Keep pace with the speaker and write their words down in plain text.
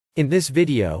In this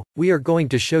video, we are going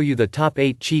to show you the top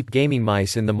 8 cheap gaming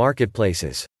mice in the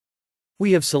marketplaces.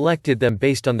 We have selected them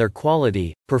based on their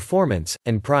quality, performance,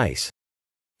 and price.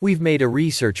 We've made a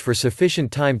research for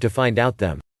sufficient time to find out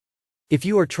them. If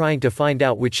you are trying to find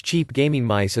out which cheap gaming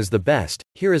mice is the best,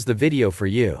 here is the video for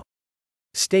you.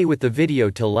 Stay with the video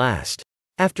till last.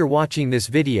 After watching this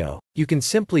video, you can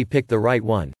simply pick the right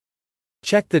one.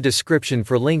 Check the description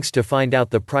for links to find out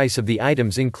the price of the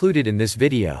items included in this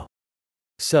video.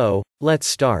 So, let's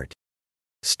start.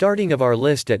 Starting of our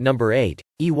list at number 8,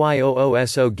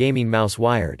 EYOOSO Gaming Mouse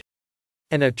Wired.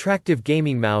 An attractive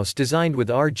gaming mouse designed with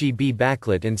RGB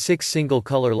backlit and 6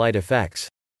 single-color light effects.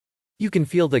 You can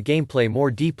feel the gameplay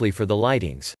more deeply for the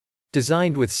lightings.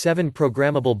 Designed with 7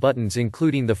 programmable buttons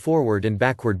including the forward and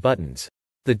backward buttons.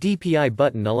 The DPI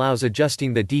button allows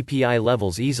adjusting the DPI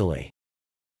levels easily.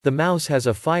 The mouse has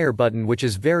a fire button which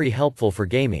is very helpful for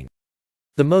gaming.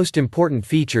 The most important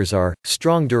features are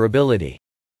strong durability,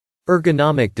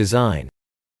 ergonomic design,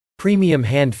 premium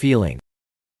hand feeling,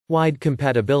 wide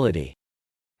compatibility.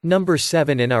 Number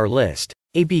 7 in our list,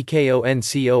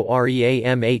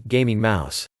 ABKONCOREAM8 Gaming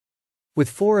Mouse. With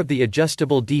 4 of the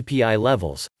adjustable DPI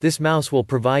levels, this mouse will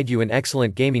provide you an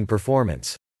excellent gaming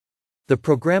performance. The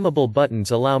programmable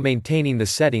buttons allow maintaining the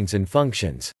settings and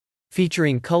functions.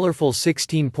 Featuring colorful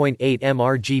 16.8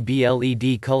 RGB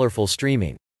LED colorful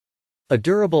streaming. A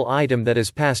durable item that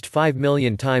has passed 5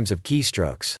 million times of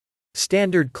keystrokes.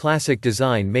 Standard classic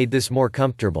design made this more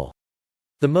comfortable.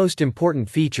 The most important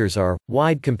features are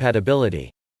wide compatibility.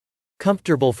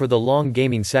 Comfortable for the long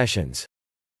gaming sessions.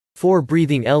 4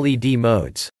 breathing LED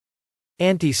modes.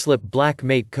 Anti-slip black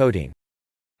matte coating.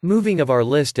 Moving of our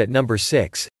list at number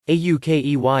 6,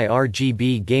 AUKEY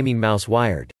RGB Gaming Mouse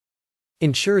Wired.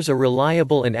 Ensures a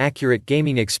reliable and accurate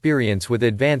gaming experience with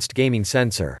advanced gaming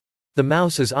sensor. The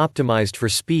mouse is optimized for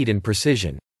speed and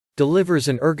precision. Delivers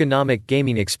an ergonomic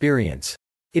gaming experience.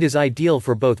 It is ideal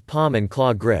for both palm and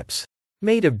claw grips.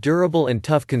 Made of durable and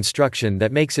tough construction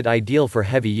that makes it ideal for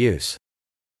heavy use.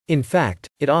 In fact,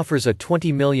 it offers a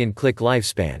 20 million click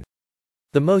lifespan.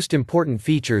 The most important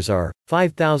features are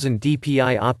 5000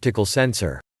 DPI optical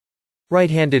sensor.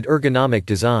 Right-handed ergonomic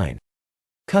design.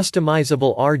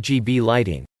 Customizable RGB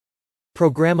lighting.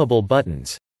 Programmable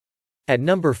buttons. At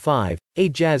number 5,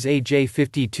 AJAZ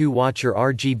AJ52 Watcher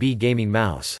RGB Gaming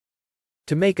Mouse.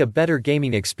 To make a better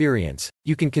gaming experience,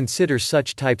 you can consider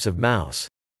such types of mouse.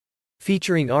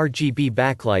 Featuring RGB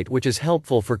backlight which is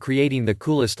helpful for creating the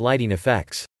coolest lighting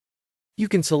effects. You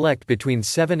can select between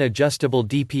 7 adjustable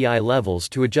DPI levels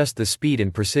to adjust the speed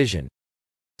and precision.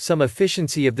 Some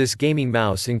efficiency of this gaming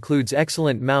mouse includes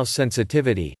excellent mouse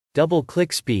sensitivity, double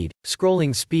click speed,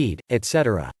 scrolling speed,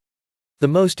 etc. The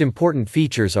most important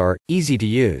features are easy to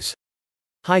use,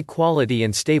 high quality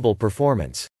and stable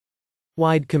performance,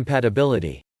 wide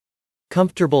compatibility,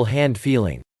 comfortable hand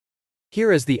feeling.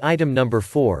 Here is the item number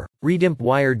 4, Redimp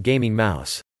Wired Gaming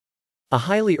Mouse. A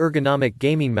highly ergonomic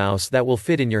gaming mouse that will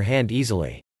fit in your hand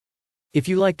easily. If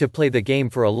you like to play the game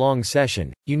for a long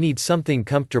session, you need something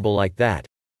comfortable like that.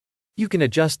 You can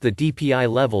adjust the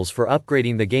DPI levels for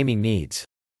upgrading the gaming needs.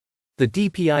 The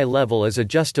DPI level is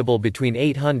adjustable between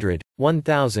 800,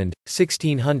 1000,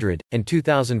 1600, and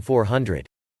 2400.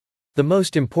 The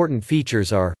most important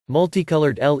features are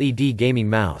multicolored LED gaming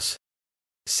mouse,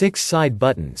 6 side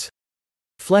buttons,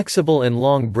 flexible and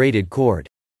long braided cord,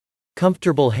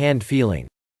 comfortable hand feeling.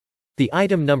 The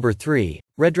item number 3,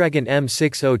 Redragon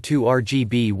M602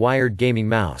 RGB Wired Gaming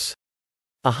Mouse.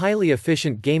 A highly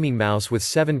efficient gaming mouse with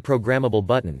 7 programmable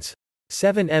buttons.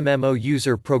 7 MMO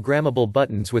user programmable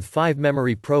buttons with 5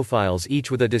 memory profiles each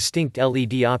with a distinct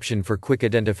LED option for quick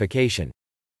identification.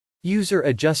 User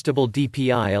adjustable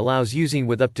DPI allows using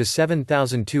with up to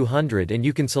 7200 and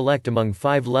you can select among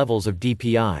 5 levels of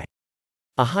DPI.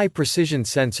 A high precision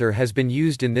sensor has been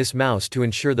used in this mouse to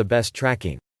ensure the best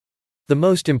tracking. The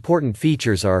most important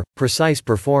features are precise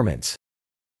performance.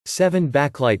 7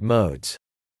 backlight modes.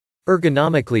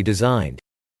 Ergonomically designed.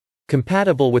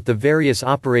 Compatible with the various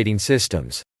operating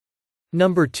systems.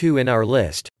 Number 2 in our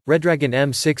list, Redragon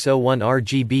M601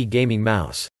 RGB Gaming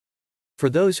Mouse. For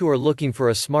those who are looking for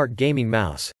a smart gaming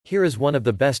mouse, here is one of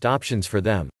the best options for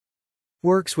them.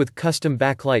 Works with custom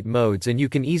backlight modes and you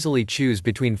can easily choose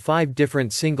between 5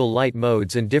 different single light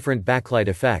modes and different backlight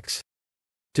effects.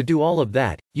 To do all of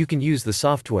that, you can use the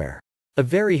software. A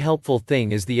very helpful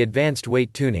thing is the advanced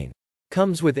weight tuning.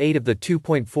 Comes with 8 of the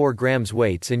 2.4 grams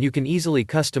weights and you can easily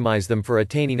customize them for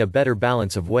attaining a better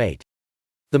balance of weight.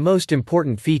 The most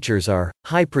important features are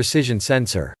high precision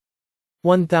sensor,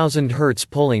 1000 Hz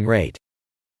polling rate,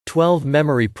 12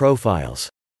 memory profiles,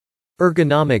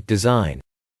 ergonomic design,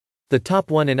 The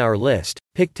top one in our list,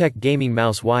 PicTech Gaming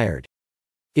Mouse Wired.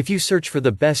 If you search for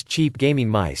the best cheap gaming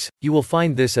mice, you will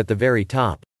find this at the very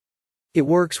top. It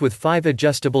works with 5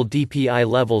 adjustable DPI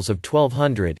levels of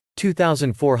 1200,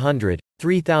 2400,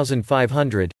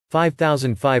 3500,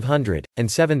 5500,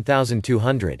 and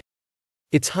 7200.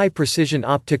 Its high-precision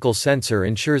optical sensor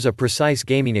ensures a precise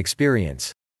gaming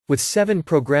experience. With 7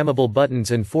 programmable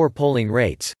buttons and 4 polling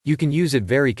rates, you can use it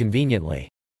very conveniently.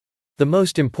 The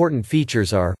most important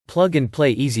features are,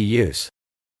 plug-and-play easy use,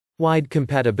 wide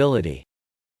compatibility,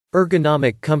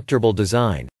 ergonomic comfortable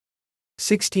design,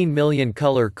 16 million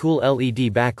color cool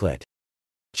LED backlit.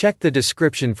 Check the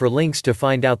description for links to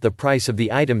find out the price of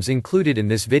the items included in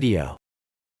this video.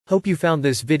 Hope you found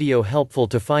this video helpful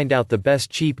to find out the best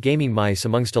cheap gaming mice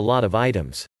amongst a lot of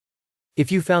items.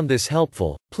 If you found this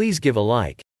helpful, please give a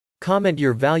like. Comment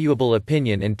your valuable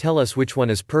opinion and tell us which one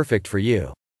is perfect for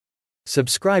you.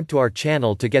 Subscribe to our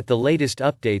channel to get the latest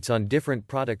updates on different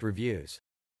product reviews.